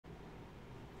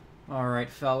Alright,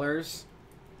 fellers.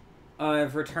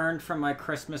 I've returned from my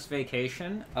Christmas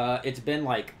vacation. It's been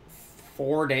like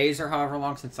 4 days or however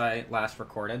long since I last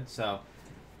recorded, so,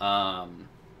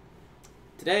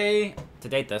 today, to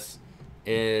date this,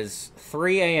 is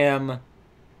 3 a.m.,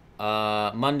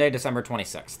 Monday, December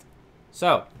 26th.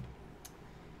 So,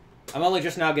 I'm only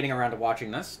just now getting around to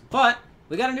watching this, but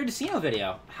we got a new decino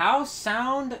video. How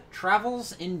sound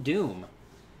travels in Doom.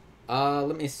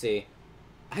 Let me see.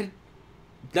 I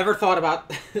never thought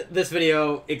about this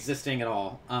video existing at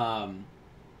all.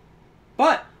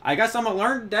 But I guess I'm gonna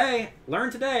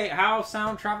learn today how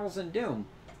sound travels in Doom.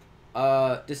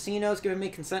 Decino's given me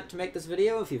consent to make this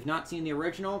video. If you've not seen the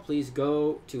original, please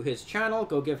go to his channel,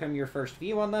 go give him your first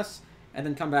view on this, and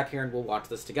then come back here and we'll watch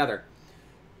this together.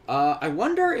 I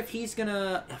wonder if he's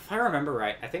gonna, if I remember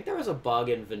right, I think there was a bug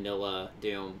in vanilla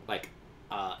Doom, like,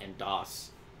 in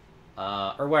DOS,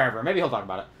 or wherever, maybe he'll talk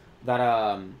about it, that,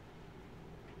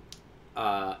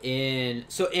 in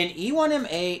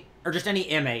E1M8, or just any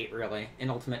M8, really, in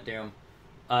Ultimate Doom,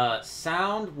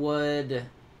 sound would,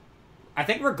 I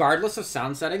think regardless of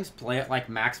sound settings, play at, like,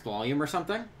 max volume or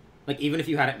something, like, even if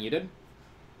you had it muted,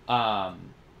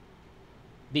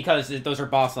 because those are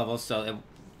boss levels, so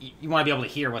you want to be able to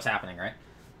hear what's happening, right?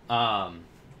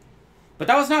 But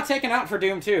that was not taken out for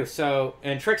Doom 2, so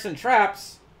in Tricks and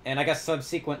Traps, and I guess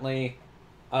subsequently,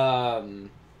 Metal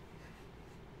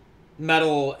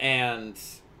and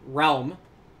Realm,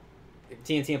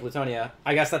 TNT and Plutonia,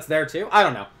 I guess that's there too? I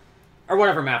don't know. Or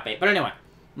whatever map bait. But anyway,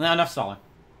 now enough stalling.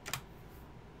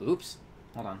 Oops.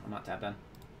 Hold on, I'm not tapped in.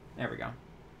 There we go.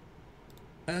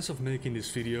 As of making this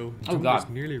video, Doom is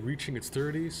nearly reaching its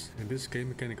 30s, and this game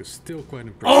mechanic is still quite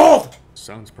impressive. Oh!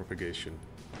 Sound propagation.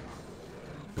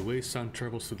 The way sound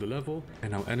travels through the level,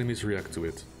 and how enemies react to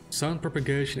it. Sound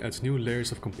propagation adds new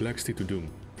layers of complexity to Doom.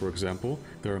 For example,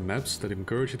 there are maps that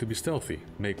encourage you to be stealthy.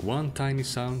 Make one tiny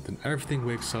sound and everything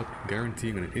wakes up,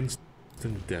 guaranteeing an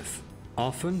instant death.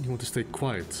 Often, you want to stay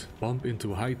quiet, bump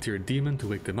into a high-tier demon to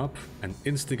wake them up, and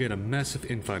instigate a massive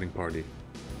infighting party.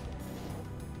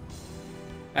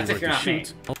 That's if you're not me.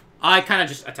 I kind of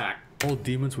just attack. All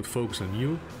demons would focus on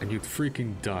you, and you'd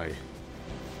freaking die.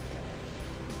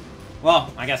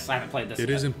 Well, I guess I haven't played this yet.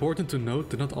 It is important to note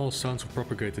that not all sounds will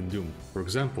propagate in Doom. For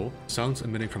example, sounds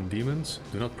emitting from demons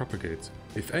do not propagate.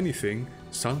 If anything,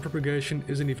 sound propagation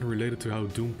isn't even related to how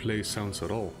Doom plays sounds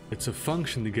at all. It's a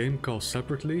function the game calls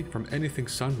separately from anything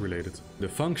sound related. The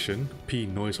function, P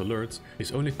noise alert,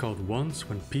 is only called once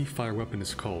when P fire weapon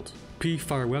is called. P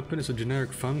fire weapon is a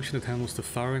generic function that handles the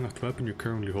firing of the weapon you're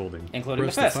currently holding. Including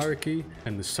Press the fist. the fire key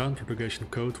and the sound propagation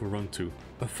code will run too.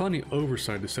 A funny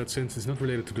oversight is that since it's not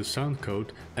related to the sound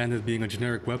code and it being a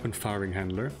generic weapon firing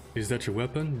handler, is that your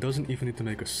weapon doesn't even need to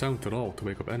make a sound at all to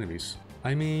wake up enemies.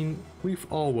 I mean, we've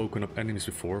all woken up enemies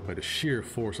before by the sheer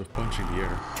force of punching the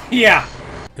air. Yeah!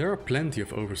 There are plenty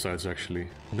of oversights actually.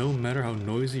 No matter how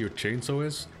noisy your chainsaw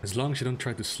is, as long as you don't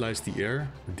try to slice the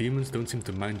air, the demons don't seem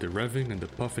to mind the revving and the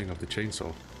puffing of the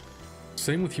chainsaw.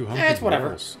 Same with you humping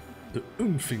walls. The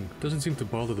oomphing doesn't seem to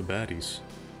bother the baddies.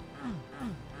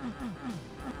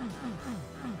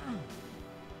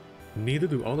 Neither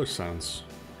do other sounds.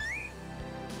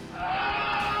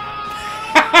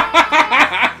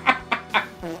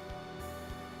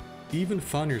 Even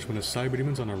funnier is when a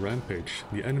cyberdemon's on a rampage.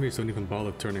 The enemies don't even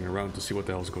bother turning around to see what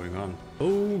the hell's going on. Oh,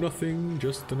 nothing,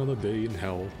 just another day in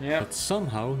hell. Yep. But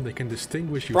somehow they can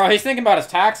distinguish you. Bro, he's thinking about his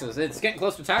taxes. It's getting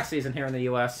close to tax season here in the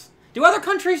US. Do other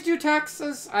countries do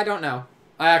taxes? I don't know.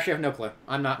 I actually have no clue.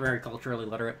 I'm not very culturally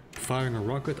literate. Firing a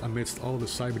rocket amidst all the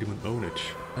cyberdemon ownage.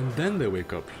 And then they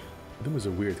wake up. Doom is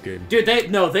a weird game. Dude,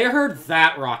 they heard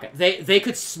that rocket. They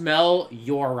could smell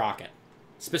your rocket.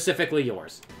 Specifically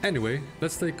yours. Anyway,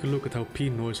 let's take a look at how P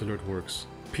noise alert works.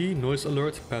 P noise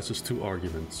alert passes two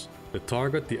arguments. The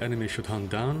target the enemy should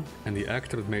hunt down and the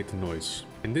actor that made the noise.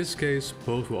 In this case,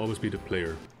 both will always be the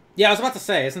player. Yeah, I was about to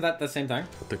say, isn't that the same thing?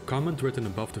 But the comment written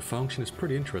above the function is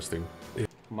pretty interesting. If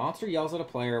a monster yells at a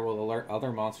player, will alert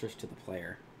other monsters to the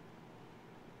player.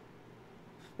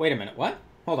 Wait a minute, what?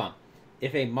 Hold on.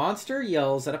 If a monster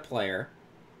yells at a player,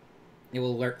 it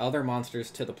will alert other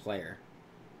monsters to the player.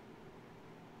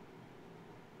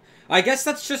 I guess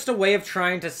that's just a way of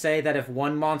trying to say that if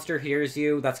one monster hears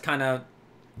you, that's kind of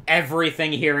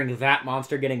everything hearing that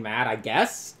monster getting mad, I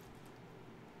guess?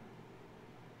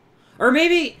 Or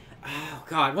maybe... Oh,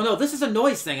 God. Well, no, this is a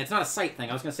noise thing. It's not a sight thing.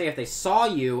 I was going to say if they saw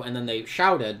you and then they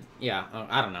shouted. Yeah,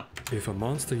 I don't know. If a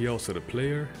monster yells at a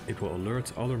player, it will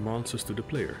alert other monsters to the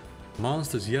player.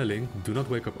 Monsters yelling do not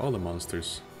wake up other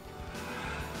monsters.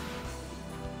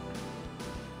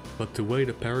 But the way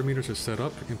the parameters are set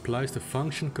up implies the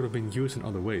function could have been used in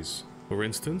other ways. For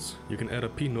instance, you can add a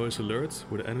P noise alert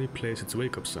where the enemy plays its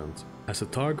wake up sound. As a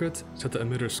target, set the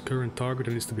emitter's current target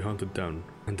that needs to be hunted down,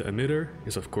 and the emitter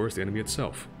is of course the enemy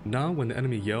itself. Now when the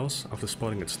enemy yells after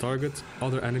spotting its target,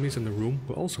 other enemies in the room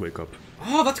will also wake up.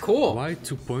 Oh, that's cool! Why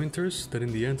 2 pointers that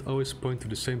in the end always point to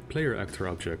the same player actor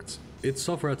object? Its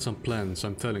software had some plans,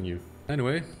 I'm telling you.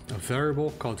 Anyway, a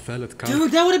variable called valid count.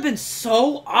 Dude, that would have been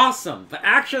so awesome! But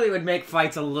actually it would make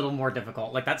fights a little more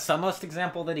difficult. Like that Sunlust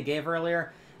example that he gave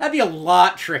earlier, that'd be a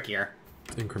lot trickier.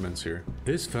 Increments here.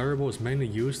 This variable is mainly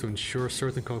used to ensure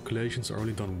certain calculations are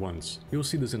only done once. You'll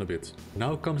see this in a bit.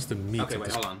 Now comes the meat Okay, of wait,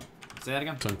 this. hold on. Say that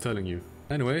again? So I'm telling you.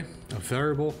 Anyway, a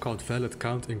variable called valid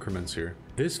count increments here.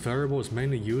 This variable is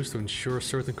mainly used to ensure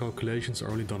certain calculations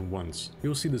are only done once.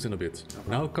 You'll see this in a bit.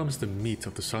 Okay. Now comes the meat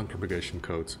of the sound propagation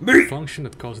code. A function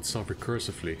that calls itself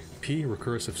recursively. P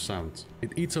recursive sound.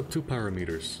 It eats up 2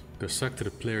 parameters. The sector the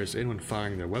player is in when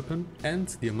firing their weapon, and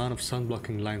the amount of sound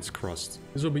blocking lines crossed.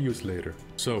 This will be used later.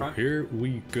 So here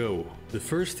we go. The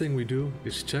first thing we do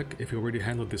is check if we already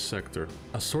handled this sector.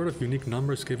 A sort of unique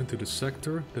number is given to the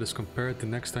sector that is compared the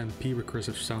next time P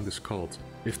recursive sound is called.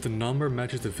 If the number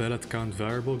matches the valid count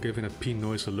variable given a P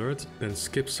noise alert, then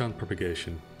skip sound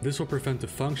propagation. This will prevent the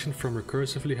function from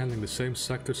recursively handling the same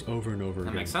sectors over and over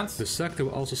again. That makes sense. The sector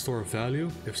will also store a value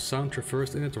if sound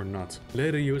traversed in it or not,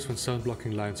 later used when sound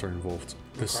blocking lines are involved.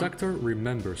 The sector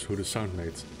remembers who the sound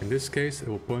made. In this case, it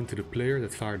will point to the player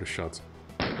that fired the shot.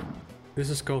 This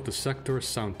is called the sector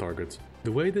sound target.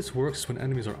 The way this works is when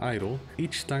enemies are idle,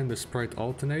 each time the sprite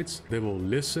alternates, they will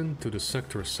listen to the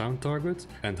sector sound target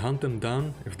and hunt them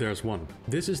down if there's one.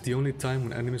 This is the only time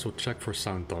when enemies will check for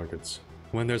sound targets.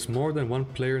 When there's more than one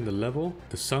player in the level,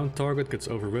 the sound target gets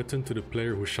overwritten to the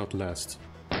player who shot last.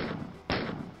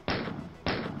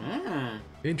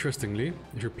 Interestingly,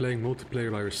 if you're playing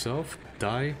multiplayer by yourself,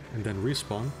 die and then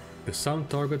respawn, the sound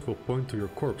target will point to your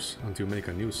corpse until you make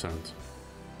a new sound.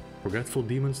 Forgetful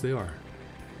demons they are.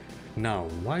 Now,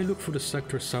 why look for the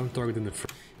sector sound target in the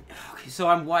first? Okay, so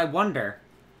I wonder,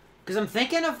 because I'm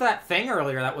thinking of that thing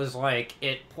earlier that was like,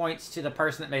 it points to the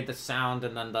person that made the sound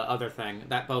and then the other thing,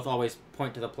 that both always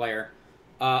point to the player.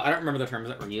 I don't remember the terms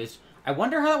that were used. I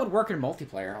wonder how that would work in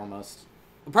multiplayer, almost.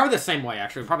 Probably the same way,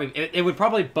 actually. It would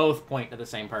probably both point to the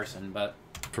same person, but...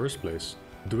 First place.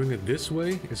 Doing it this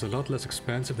way is a lot less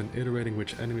expensive than iterating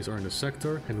which enemies are in the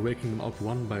sector and waking them up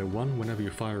one by one whenever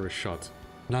you fire a shot.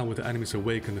 Now with the enemies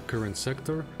awake in the current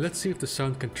sector, let's see if the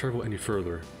sound can travel any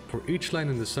further. For each line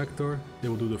in the sector, they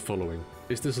will do the following.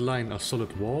 Is this line a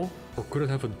solid wall, or could it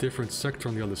have a different sector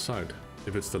on the other side?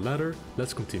 If it's the latter,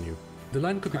 let's continue. The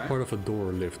line could be part of a door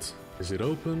or lift. Is it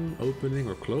open, opening,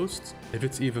 or closed? If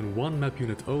it's even one map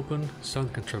unit open,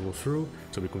 sound can travel through,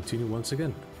 so we continue once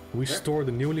again. We store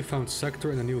the newly found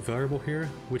sector in a new variable here,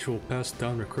 which will pass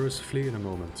down recursively in a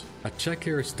moment. A check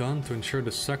here is done to ensure the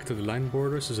sector the line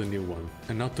borders is a new one,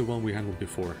 and not the one we handled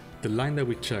before. The line that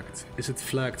we checked, is it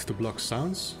flagged to block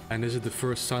sounds? And is it the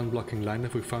first sound blocking line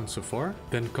that we found so far?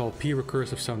 Then call P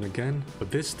recursive sound again,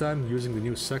 but this time using the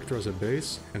new sector as a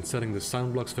base and setting the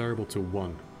sound blocks variable to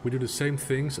 1. We do the same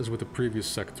things as with the previous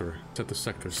sector. Set the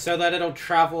sectors. So that it'll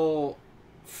travel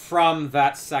from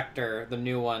that sector, the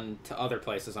new one, to other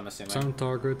places, I'm assuming. Sound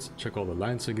target, check all the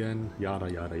lines again, yada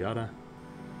yada yada.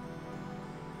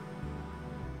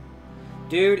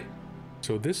 Dude.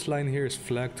 So this line here is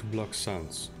flagged to block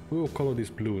sounds. We will color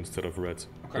these blue instead of red.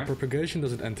 Okay. The propagation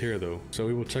doesn't end here though, so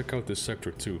we will check out this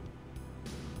sector too.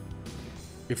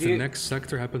 If the next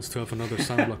sector happens to have another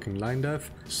sound blocking line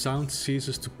dev, sound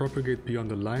ceases to propagate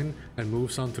beyond the line and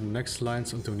moves on to the next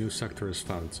lines until a new sector is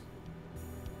found.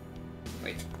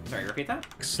 Wait, sorry, repeat that?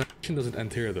 Section doesn't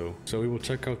end here though, so we will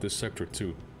check out this sector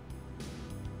too.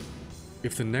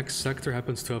 If the next sector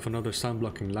happens to have another sound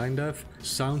blocking line dev,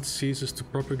 sound ceases to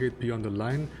propagate beyond the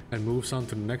line and moves on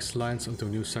to the next lines until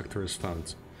a new sector is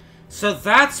found. So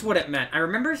that's what it meant. I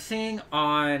remember seeing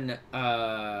on,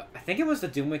 I think it was the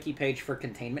Doom Wiki page for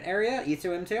Containment Area,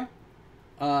 E2M2,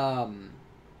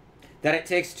 that it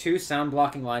takes 2 sound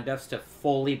blocking line defs to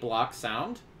fully block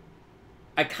sound.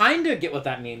 I kind of get what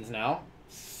that means now.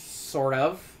 Sort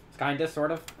of. Kind of,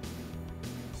 sort of.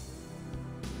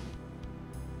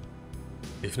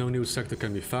 If no new sector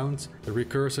can be found, the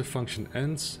recursive function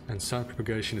ends and sound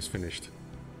propagation is finished.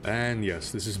 And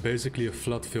yes, this is basically a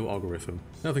flood fill algorithm.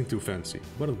 Nothing too fancy,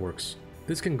 but it works.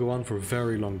 This can go on for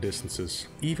very long distances,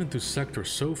 even to sectors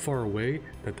so far away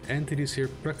that entities here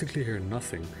practically hear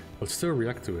nothing, but still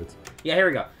react to it. Yeah, here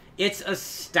we go. It's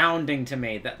astounding to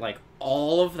me that, like,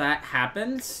 all of that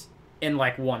happens in,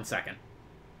 like, 1 second.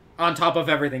 On top of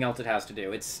everything else it has to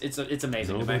do. It's amazing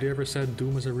to me. Nobody ever said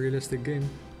Doom is a realistic game.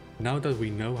 Now that we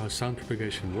know how sound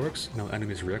propagation works and how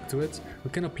enemies react to it,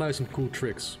 we can apply some cool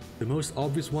tricks. The most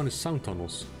obvious one is sound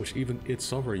tunnels, which even id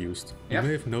Software used. You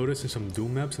may have noticed in some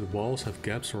Doom maps that walls have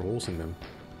gaps or holes in them.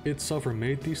 id Software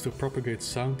made these to propagate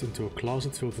sound into a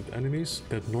closet filled with enemies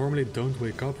that normally don't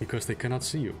wake up because they cannot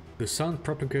see you. The sound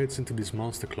propagates into these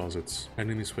monster closets.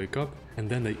 Enemies wake up and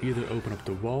then they either open up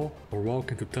the wall or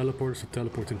walk into teleporters to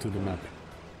teleport into the map.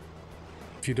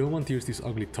 If you don't want to use these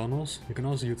ugly tunnels, you can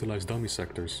also utilize dummy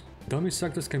sectors. Dummy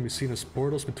sectors can be seen as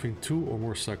portals between 2 or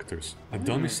more sectors. A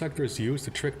dummy sector is used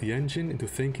to trick the engine into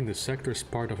thinking the sector is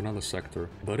part of another sector,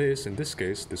 but is, in this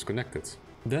case, disconnected.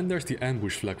 Then there's the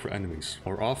ambush flag for enemies,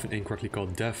 or often incorrectly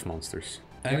called death monsters.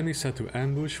 Enemies set to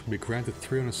ambush will be granted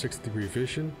 360-degree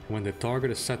vision when the target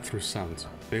is set through sound.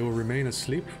 They will remain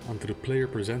asleep until the player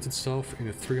presents itself in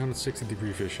a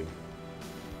 360-degree vision.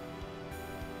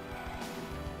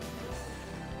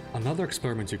 Another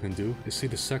experiment you can do is see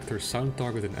the sector's sound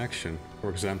target in action. For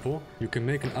example, you can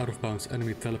make an out-of-bounds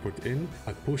enemy teleport in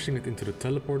by pushing it into the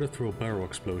teleporter through a barrel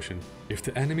explosion. If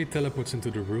the enemy teleports into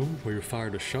the room where you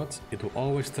fired a shot, it will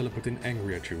always teleport in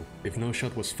angry at you. If no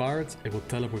shot was fired, it will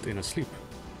teleport in asleep.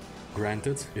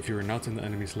 Granted, if you are not in the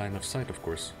enemy's line of sight, of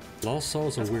course. Lost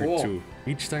souls are weird too.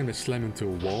 Each time they slam into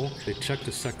a wall, they check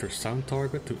the sector's sound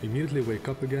target to immediately wake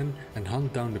up again and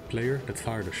hunt down the player that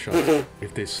fired a shot.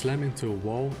 If they slam into a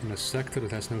wall in a sector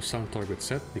that has no sound target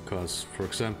set because, for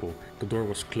example, the door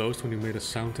was closed when you made a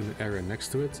sound in the area next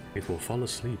to it, it will fall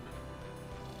asleep.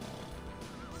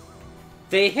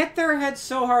 They hit their head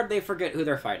so hard they forget who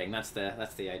they're fighting. That's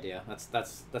the idea.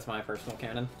 That's my personal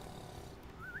canon.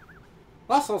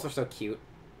 Lost souls are so cute.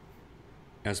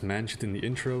 As mentioned in the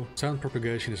intro, sound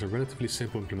propagation is a relatively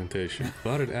simple implementation,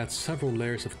 but it adds several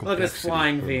layers of complexity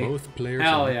where both players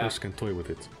and members can toy with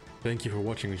it. Thank you for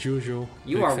watching as usual.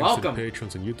 You are welcome. Thanks to the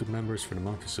patrons and YouTube members for the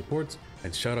monthly support,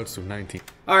 and shoutouts to 19.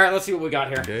 Alright, let's see what we got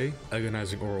here. Today,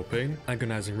 agonizing oral pain,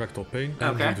 agonizing rectal pain,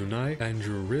 Andrew Dunai,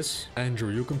 Andrew Riss,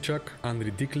 Andrew Yukumchuk,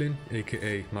 Andri Diklin,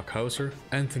 aka Makhauser,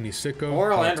 Anthony Sicko,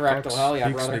 oral and rectal, hell yeah,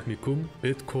 brother. Mikum,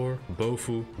 Bitcore,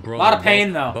 Bofu, a lot of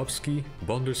pain though. Bobski,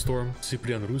 Bonderstorm,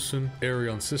 Cyprian Rusun,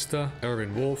 Arion Sista,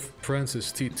 Erwin Wolf,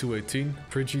 Francis T218,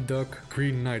 Frigiduck,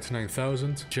 Green Knight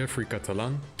 9000, Jeffrey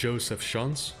Catalan, Joseph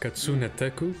Shans, Katsune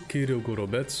Teku, Kirill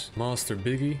Gorobets, Master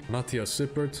Biggie, Matthias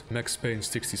Sippert, Max Payne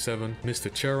 67,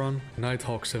 Mr. Charon,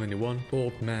 Nighthawk 71,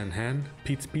 Old Man Han,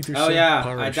 Pete Peterson, oh yeah,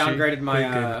 Paro I downgraded Shi, my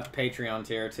Patreon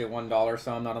tier to $1,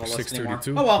 so I'm not on the list anymore.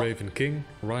 Oh well. Raven King,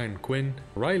 Ryan Quinn,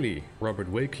 Riley, Robert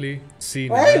Wakely, C.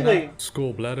 Nana,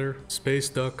 Skull Bladder, Space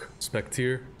Duck,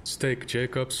 Spectier, Steak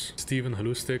Jacobs, Stephen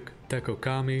Halustik, Teko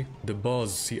Kami, The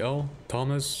Boz CL,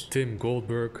 Thomas, Tim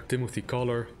Goldberg, Timothy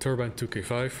Collar, Turbine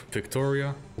 2K5,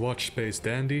 Victoria, Watch Space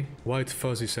Dandy, White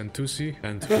Fuzzy Santusi,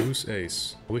 and Bruce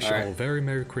Ace. Wish you all very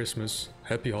Merry Christmas,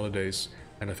 Happy Holidays,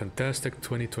 and a fantastic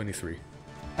 2023.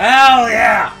 Hell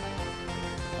yeah!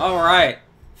 Alright.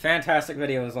 Fantastic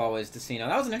video as always, Decino.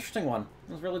 That was an interesting one.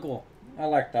 It was really cool. I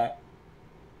liked that.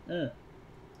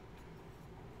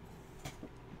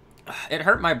 It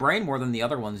hurt my brain more than the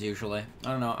other ones usually.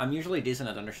 I don't know. I'm usually decent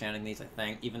at understanding these, I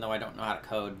think, even though I don't know how to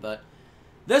code. But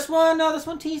this one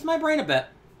teased my brain a bit.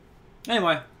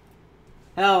 Anyway,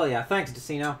 hell yeah! Thanks,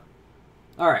 Decino.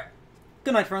 All right.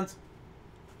 Good night, friends.